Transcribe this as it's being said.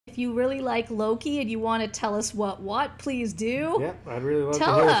If you really like Loki and you want to tell us what, please do. Yeah, I'd really love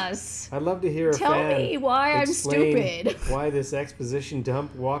tell to hear. us. I'd love to hear a Tell fan me why I'm explain stupid. why this exposition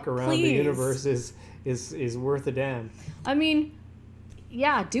dump walk around the universe is worth a damn. I mean,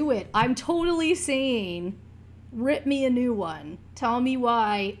 yeah, do it. I'm totally saying, rip me a new one. Tell me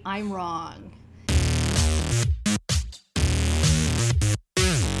why I'm wrong.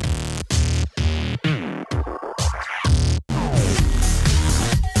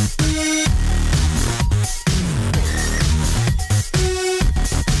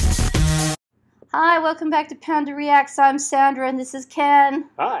 Hi, welcome back to Panda Reacts. I'm Sandra, and this is Ken.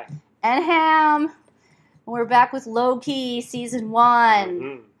 Hi. And Ham. And we're back with Loki, Season 1.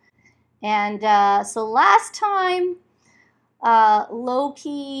 Mm-hmm. And so last time,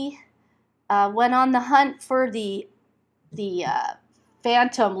 Loki went on the hunt for the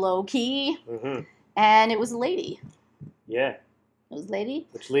Phantom Loki, and it was a lady. Yeah. It was a lady.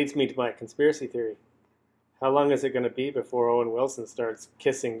 Which leads me to my conspiracy theory. How long is it going to be before Owen Wilson starts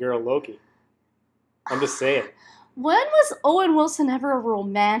kissing girl Loki? I'm just saying. When was Owen Wilson ever a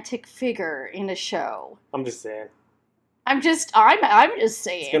romantic figure in a show? I'm just saying. I'm just saying.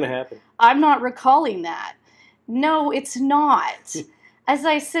 It's going to happen. I'm not recalling that. No, it's not. As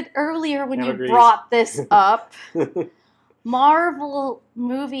I said earlier when you brought this up, Marvel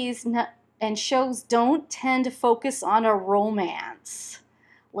movies and shows don't tend to focus on a romance.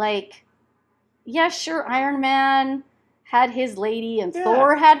 Like, yeah, sure, Iron Man had his lady, and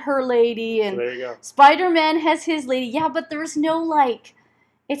Thor had her lady, and so there you go. Spider-Man has his lady. Yeah, but there's no, like,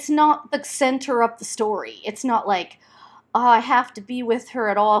 it's not the center of the story. It's not like, oh, I have to be with her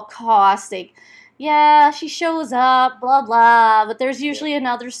at all costs. Like, yeah, she shows up, blah, blah, but there's usually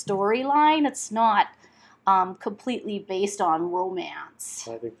another storyline. It's not completely based on romance.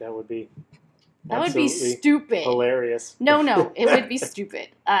 I think that would be stupid. Hilarious. No, it would be stupid.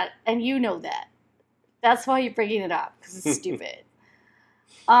 And you know that. That's why you're bringing it up, because it's stupid.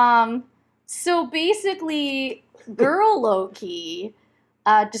 So basically, girl Loki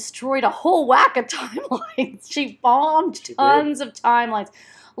destroyed a whole whack of timelines. She bombed tons of timelines.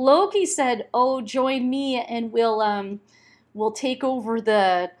 Loki said, "Oh, join me, and we'll take over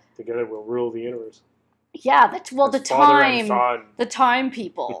the." Together, we'll rule the universe. Yeah, the time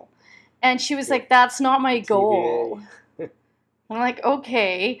people. And she was like, "That's not my goal." I'm like,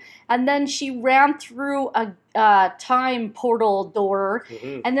 okay. And then she ran through a time portal door.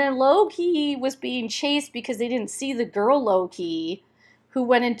 And then Loki was being chased because they didn't see the girl Loki who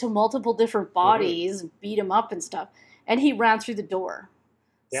went into multiple different bodies and beat him up and stuff. And he ran through the door.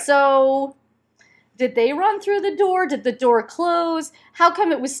 Yeah. So did they run through the door? Did the door close? How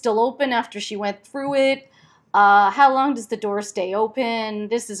come it was still open after she went through it? How long does the door stay open?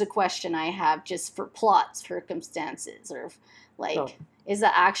 This is a question I have just for plot circumstances, or like, is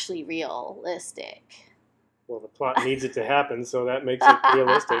that actually realistic? Well, the plot needs it to happen, so that makes it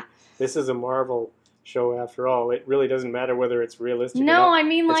realistic. This is a Marvel show after all. It really doesn't matter whether it's realistic or not. I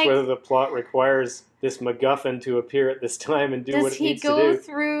mean, it's whether the plot requires this MacGuffin to appear at this time and do what it needs to do. Does he go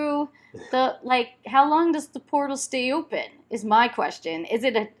through the, like, how long does the portal stay open, is my question. Is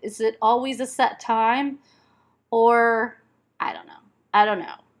it always a set time? Or, I don't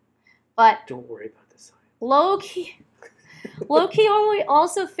know. But don't worry about the science. Loki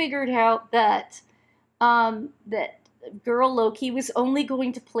also figured out that that girl Loki was only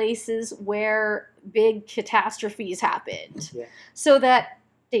going to places where big catastrophes happened. Yeah. So that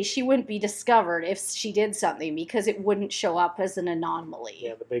she wouldn't be discovered if she did something, because it wouldn't show up as an anomaly.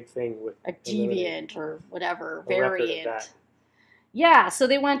 Yeah, the big thing with a deviant or whatever variant. Yeah, so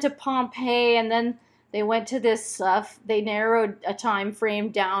they went to Pompeii, and then they went to this, they narrowed a time frame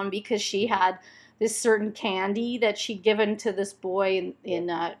down because she had this certain candy that she'd given to this boy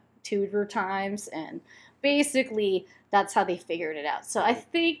in Tudor times, and basically that's how they figured it out. So I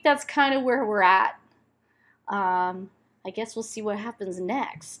think that's kind of where we're at. I guess we'll see what happens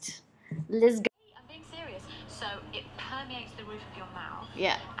next. Let's go. I'm being serious. So it permeates the roof of your mouth,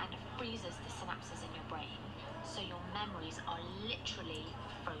 and freezes the synapses in your brain, so your memories are literally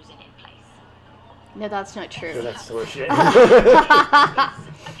frozen in place. No, that's not true. So that's so shit. Okay.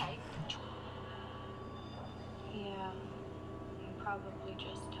 Yeah, I'm probably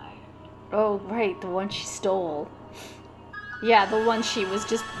just tired. Oh, right, the one she stole. Yeah, the one she was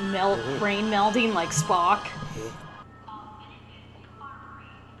just brain melding like Spock.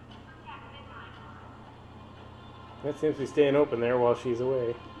 That seems to be staying open there while she's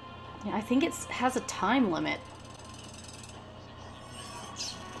away. Yeah, I think it has a time limit.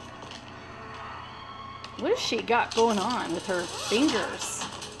 What has she got going on with her fingers?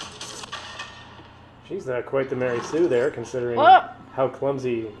 She's quite the Mary Sue there, considering how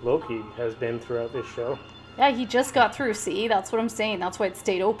clumsy Loki has been throughout this show. Yeah, he just got through, see? That's what I'm saying. That's why it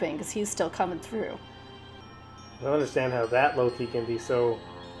stayed open, because he's still coming through. I don't understand how that Loki can be so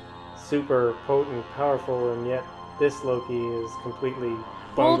super potent, powerful, and yet this Loki is completely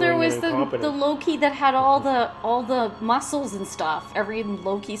bungling and incompetent. The Loki that had all the muscles and stuff. Every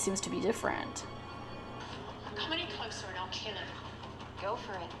Loki seems to be different. Come any closer and I'll kill him. Go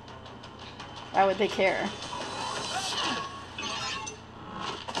for it. Why would they care?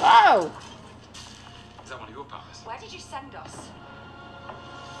 Oh! Is that one of your powers? Where did you send us?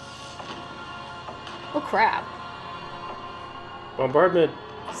 Oh crap. Bombardment.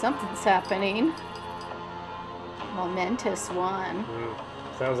 Something's happening. Momentous one.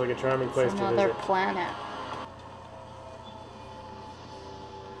 Sounds like a charming place to visit. Another planet.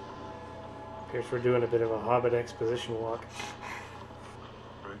 Appears we're doing a bit of a Hobbit exposition walk.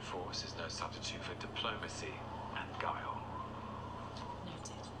 Brute force is no substitute for diplomacy and guile.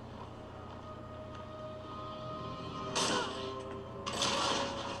 Noted.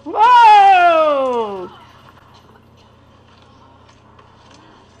 Whoa!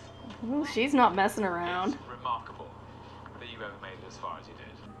 Ooh, she's not messing around. It's remarkable that you ever made it as far as you did.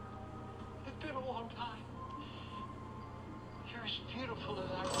 It's been a long time. You're as beautiful as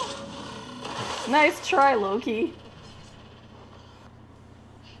I was. Nice try, Loki.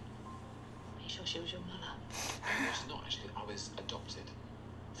 Are you sure she was your mother? No, it's not actually. I was adopted.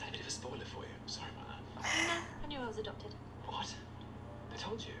 Is that a bit of a spoiler for you? Sorry about that. I knew I was adopted. What? They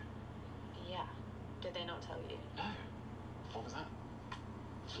told you? Yeah. Did they not tell you? No. What was that?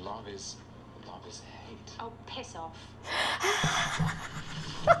 Love is hate. Oh, piss off.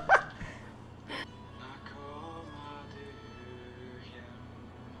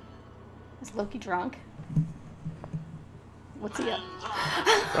 Is Loki drunk? What's he up?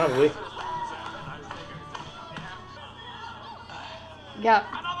 Probably. Yeah.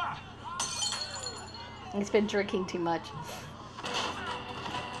 He's been drinking too much.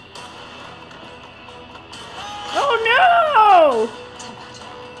 Oh no!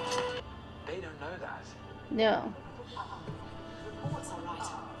 They don't know that. No. What's all right?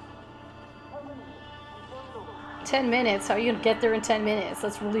 10 minutes? How are you gonna get there in 10 minutes?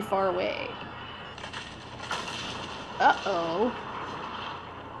 That's really far away. Uh-oh.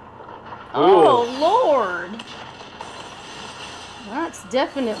 Oh, Lord! That's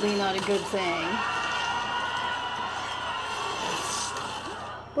definitely not a good thing.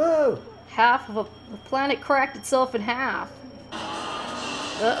 Whoa! Half of the planet cracked itself in half.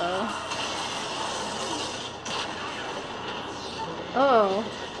 Uh-oh. Oh.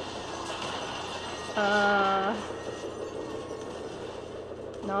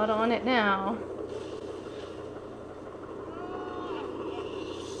 Not on it now.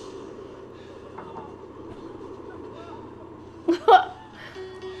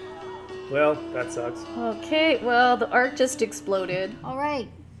 Well, that sucks. Okay, well, the arc just exploded. All right,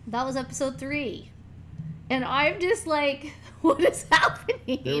 that was episode 3. And I'm just like, what is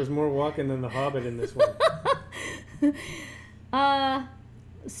happening? There was more walking than the Hobbit in this one.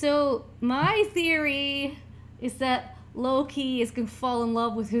 So my theory is that Loki is going to fall in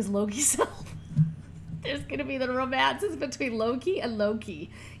love with his Loki self. There's going to be the romances between Loki and Loki.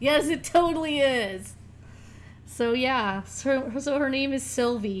 Yes, it totally is. So yeah, so her name is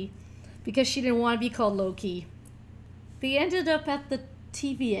Sylvia because she didn't want to be called Loki. They ended up at the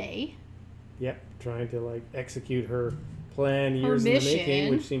TVA. Yep, trying to like execute her plan years in the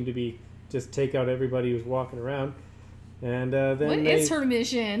making, which seemed to be just take out everybody who's walking around. And then what is her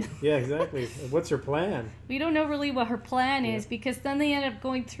mission? Yeah, exactly. What's her plan? We don't know really what her plan is because then they ended up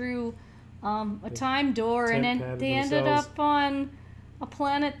going through a time door and then they ended up on a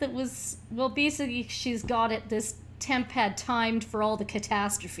planet that was, well, basically she's got it, this temp pad timed for all the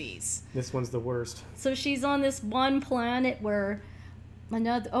catastrophes. This one's the worst. So she's on this one planet where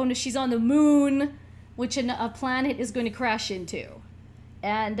she's on the moon, which a planet is going to crash into.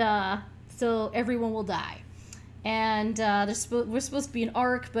 And so everyone will die. And we're supposed to be an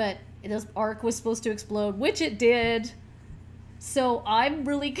arc, but this arc was supposed to explode, which it did. So I'm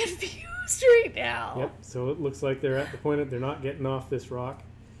really confused right now. Yep, so it looks like they're at the point that they're not getting off this rock.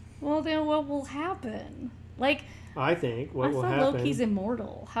 Well, then what will happen? Like, I think what will happen... I thought Loki's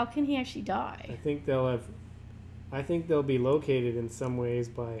immortal. How can he actually die? I think they'll be located in some ways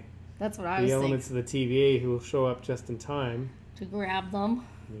by That's what I was the elements thinking. of the TVA who will show up just in time. To grab them.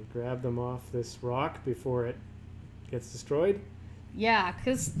 And grab them off this rock before it gets destroyed. Yeah,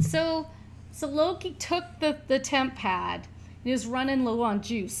 because so Loki took the temp pad and he was running low on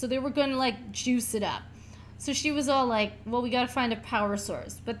juice, so they were going to like juice it up. So she was all like, well, we got to find a power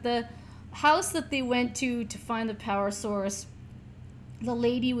source. But the house that they went to find the power source the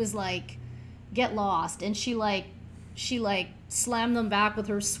lady was like, get lost, and she slammed them back with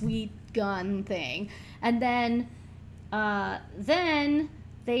her sweet gun thing, and then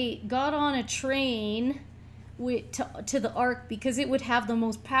they got on a train to the Ark because it would have the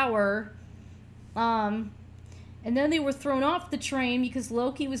most power, and then they were thrown off the train because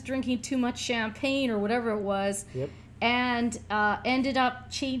Loki was drinking too much champagne or whatever it was. Yep. And ended up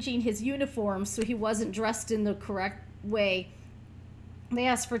changing his uniform so he wasn't dressed in the correct way. They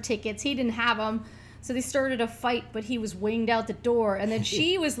asked for tickets. He didn't have them. So they started a fight, but he was winged out the door. And then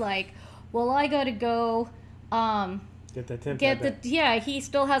she was like, well, I got to go get the temp pad back. Yeah, he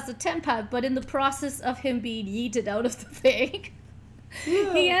still has the temp pad. But in the process of him being yeeted out of the thing,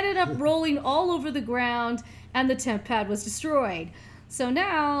 he ended up rolling all over the ground, and the temp pad was destroyed. So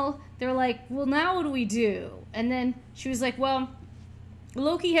now they're like, well, now what do we do? And then she was like, well,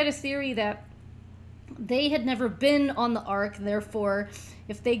 Loki had a theory that they had never been on the Ark, therefore,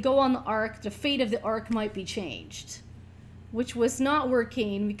 if they go on the Ark, the fate of the Ark might be changed. Which was not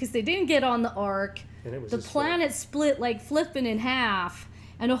working because they didn't get on the Ark. And it was the planet split like flipping in half,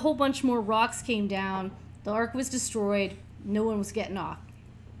 and a whole bunch more rocks came down. The Ark was destroyed. No one was getting off.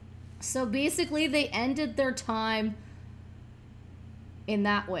 So basically, they ended their time in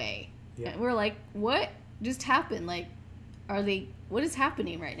that way. Yeah. And we're like, what just happened? Like, what is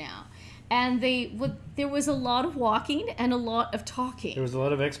happening right now? And there was a lot of walking and a lot of talking. There was a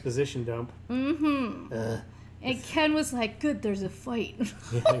lot of exposition dump. Mm-hmm. And Ken was like, good, there's a fight.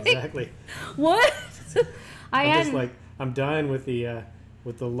 Yeah, exactly. What? I'm dying with the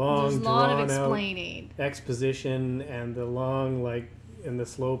long, drawn out exposition and the long, and the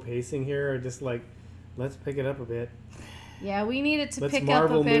slow pacing here are just like, let's pick it up a bit. Yeah, we needed to let's pick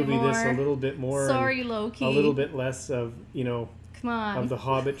Marvel up a bit movie more. This a little bit more. Sorry, Loki. A little bit less of, come on, of the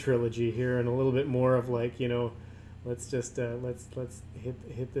Hobbit trilogy here, and a little bit more of let's just let's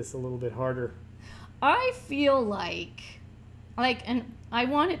hit this a little bit harder. I feel like, and I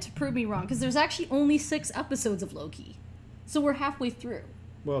want it to prove me wrong because there's actually only 6 episodes of Loki, so we're halfway through.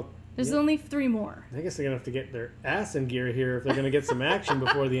 Well, there's only 3 more. I guess they're gonna have to get their ass in gear here if they're gonna get some action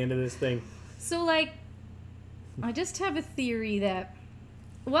before the end of this thing. So I just have a theory that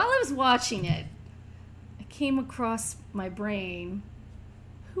while I was watching it, I came across my brain.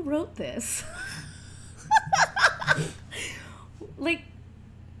 Who wrote this?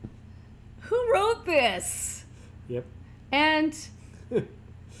 Who wrote this? Yep. And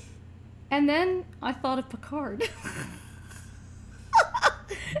then I thought of Picard.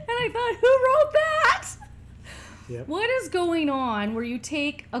 And I thought, who wrote that? Yep. What is going on where you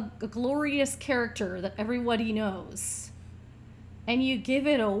take a glorious character that everybody knows and you give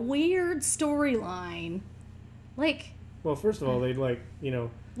it a weird storyline? Well, first of all, they'd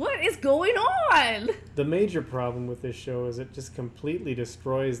what is going on? The major problem with this show is it just completely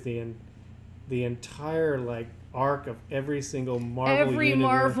destroys the entire arc of every single Marvel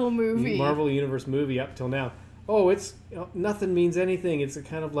Universe movie up till now. Oh, it's nothing means anything. It's a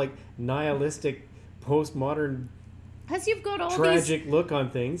kind of nihilistic, postmodern, because you've got all tragic look on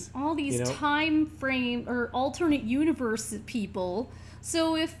things. All these time frame or alternate universe people.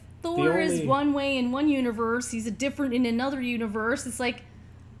 So if Thor is one way in one universe, he's different in another universe. It's like,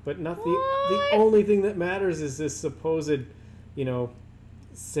 but not the only thing that matters is this supposed,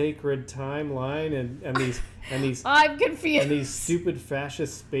 sacred timeline and these I'm confused. And these stupid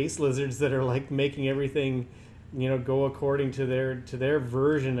fascist space lizards that are making everything go according to their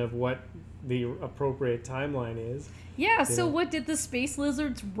version of what the appropriate timeline is. Yeah, so what did the space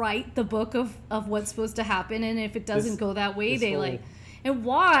lizards write the book of what's supposed to happen, and if it doesn't go that way and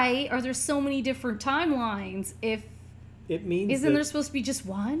why are there so many different timelines if it means isn't there supposed to be just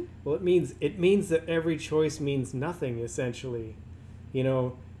one? Well, it means that every choice means nothing, essentially.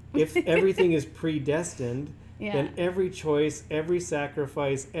 If everything is predestined, then every choice, every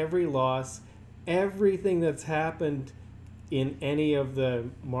sacrifice, every loss, everything that's happened in any of the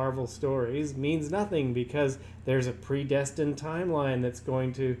Marvel stories means nothing because there's a predestined timeline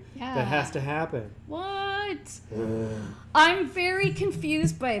that has to happen. What? I'm very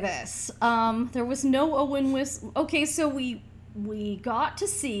confused by this. There was no Owen Wilson. Okay, so we got to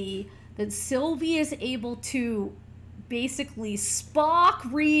see that Sylvia is able to basically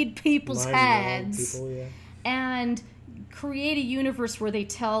Spock read people's heads and create a universe where they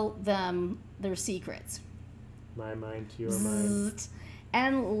tell them their secrets. My mind to your mind.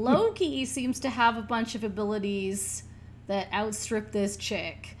 And Loki seems to have a bunch of abilities that outstrip this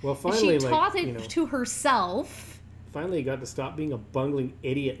chick. Well, finally, she taught it to herself. Finally, he got to stop being a bungling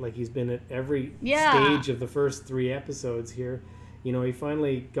idiot like he's been at every stage of the first 3 episodes here. He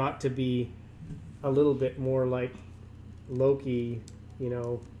finally got to be a little bit more like Loki, you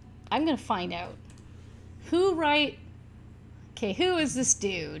know. I'm going to find out. Who is this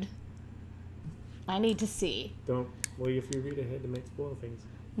dude? I need to see. Well, if you read ahead, it might spoil things.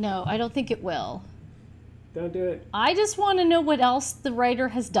 No, I don't think it will. Don't do it. I just want to know what else the writer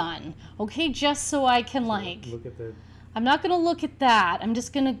has done. Okay, just so I can look at the... I'm not going to look at that. I'm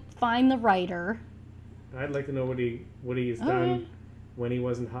just going to find the writer. I'd like to know what he's done when he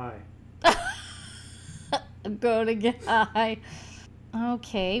wasn't high. I'm going to get high.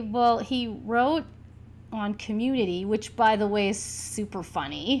 Okay, well, he wrote on Community, which, by the way, is super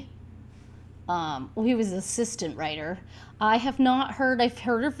funny. He was an assistant writer. I've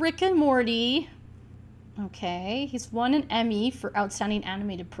heard of Rick and Morty. Okay, he's won an Emmy for Outstanding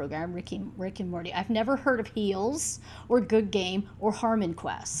Animated Program, Rick and Morty. I've never heard of Heels, or Good Game, or Harmon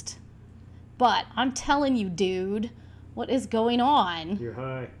Quest. But I'm telling you, dude, what is going on? You're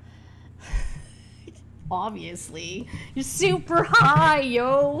high. Obviously. You're super high,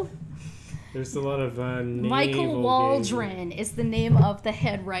 yo. There's a lot of Michael Waldron is the name of the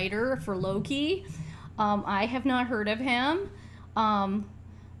head writer for Loki. I have not heard of him.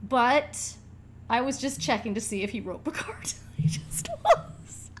 But I was just checking to see if he wrote Picard.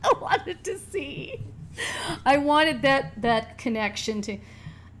 I wanted to see. I wanted that connection to,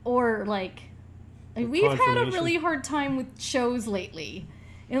 or like, we've had a really hard time with shows lately.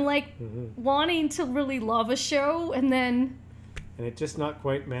 And like wanting to really love a show and it's just not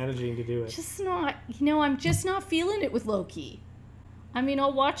quite managing to do it. Just not, I'm just not feeling it with Loki. I mean,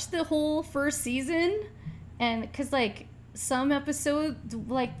 I'll watch the whole first season, and because like some episodes,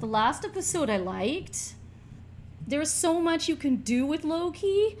 like the last episode I liked, there's so much you can do with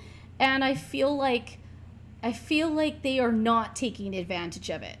Loki, and I feel like they are not taking advantage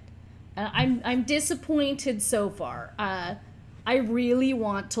of it. I'm disappointed so far. I really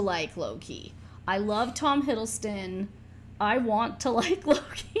want to like Loki. I love Tom Hiddleston. I want to like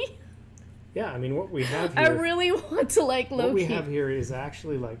Loki. Yeah, I mean, what we have here... I really want to like Loki. What we have here is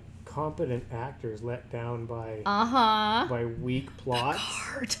actually, like, competent actors let down by weak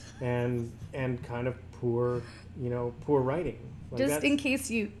plots and kind of poor writing. Like just in case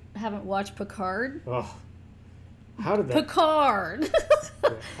you haven't watched Picard. Oh, how did that... Picard!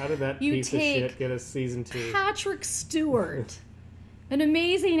 How did that piece of shit get us season 2? Patrick Stewart, an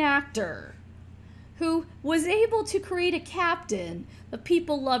amazing actor, who was able to create a captain that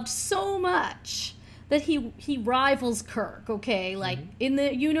people loved so much that he rivals Kirk, okay? Like, in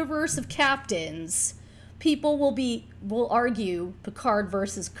the universe of captains, people will argue Picard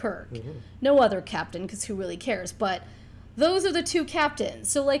versus Kirk. No other captain, because who really cares? But those are the two captains.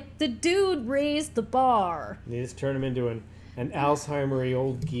 So, like, the dude raised the bar. And you just turn him into an Alzheimer-y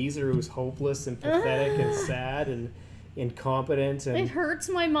old geezer who's hopeless and pathetic and sad and incompetent, and it hurts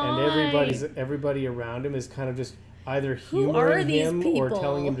my mind. And everybody around him is kind of just either humoring him or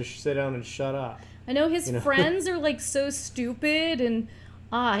telling him to sit down and shut up. I know his friends are like so stupid, and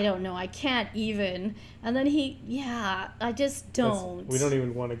I don't know, I can't even. And then I just don't. We don't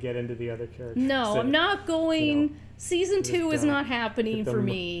even want to get into the other characters. No, I'm not going. Season 2 is not happening for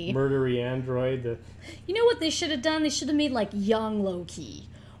me. Murdery android. You know what they should have done? They should have made like young Loki,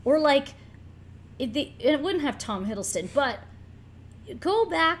 or like. It wouldn't have Tom Hiddleston, but go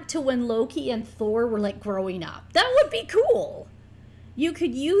back to when Loki and Thor were like growing up. That would be cool. You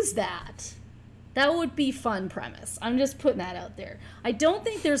could use that. That would be fun premise. I'm just putting that out there. I don't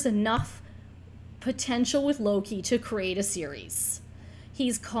think there's enough potential with Loki to create a series.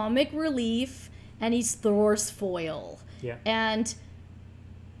 He's comic relief and he's Thor's foil. Yeah. And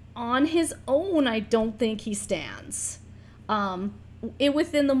on his own, I don't think he stands.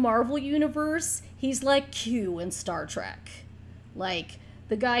 Within the Marvel universe, he's like Q in Star Trek. Like,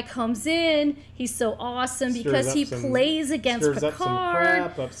 the guy comes in, he's so awesome because he plays against Picard. Stirs up some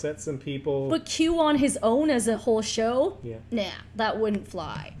crap, upsets some people. But Q on his own as a whole show? Yeah. Nah, that wouldn't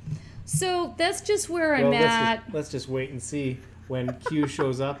fly. So that's just where I'm at. Let's just wait and see when Q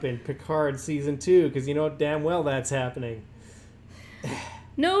shows up in Picard season 2, because you know damn well that's happening.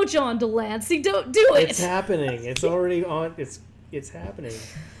 No, John Delancey, don't do it. It's happening. It's already on. It's happening.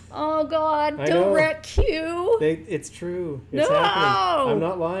 Oh, God. Don't wreck Q. It's true. It's happening. I'm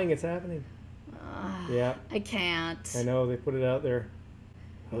not lying. It's happening. Yeah. I can't. I know. They put it out there.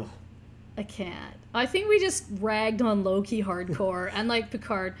 Ugh. I can't. I think we just ragged on Loki hardcore and, like,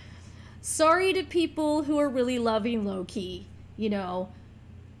 Picard. Sorry to people who are really loving Loki.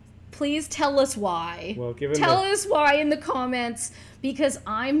 Please tell us why. Well, tell us why in the comments, because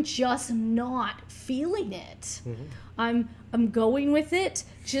I'm just not feeling it. I'm going with it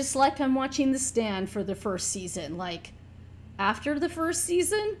just like I'm watching The Stand for the first season. Like, after the first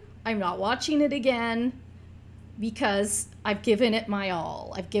season, I'm not watching it again. because I've given it my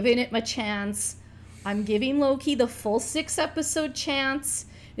all. I've given it my chance. I'm giving Loki the full 6-episode chance.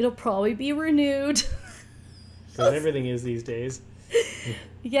 It'll probably be renewed. Because everything is these days.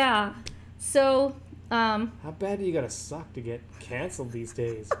 Yeah. So, how bad do you gotta suck to get canceled these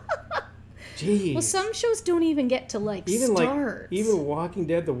days? Jeez. Well, some shows don't even get to, like, start. Even Walking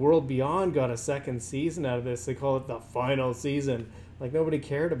Dead, The World Beyond got a second season out of this. They call it the final season. Like, nobody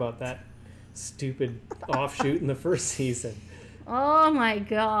cared about that stupid offshoot in the first season. Oh, my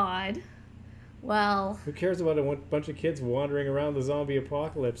God. Well, who cares about a bunch of kids wandering around the zombie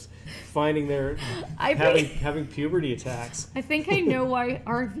apocalypse, finding their having puberty attacks? I think I know why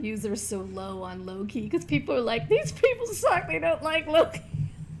our views are so low on Loki, because people are like, these people suck. They don't like Loki.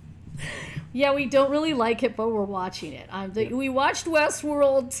 Yeah, we don't really like it, but we're watching it. We watched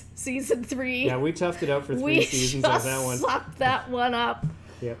Westworld season 3. Yeah, we toughed it out for 3 seasons on that one. We sucked that one up.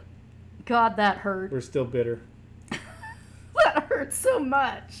 Yep. God, that hurt. We're still bitter. That hurt so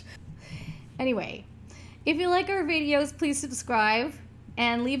much. Anyway, if you like our videos, please subscribe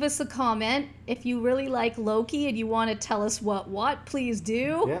and leave us a comment. If you really like Loki and you want to tell us what, please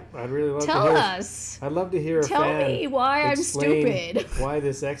do. Yeah, I'd really love Tell us. I'd love to hear a fan Tell me why I'm stupid. Why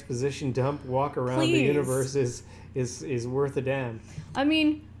this exposition dump walk around the universe is worth a damn. I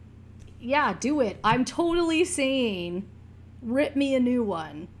mean, yeah, do it. I'm totally saying, rip me a new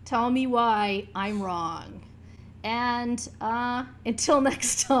one. Tell me why I'm wrong. And until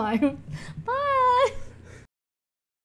next time, bye.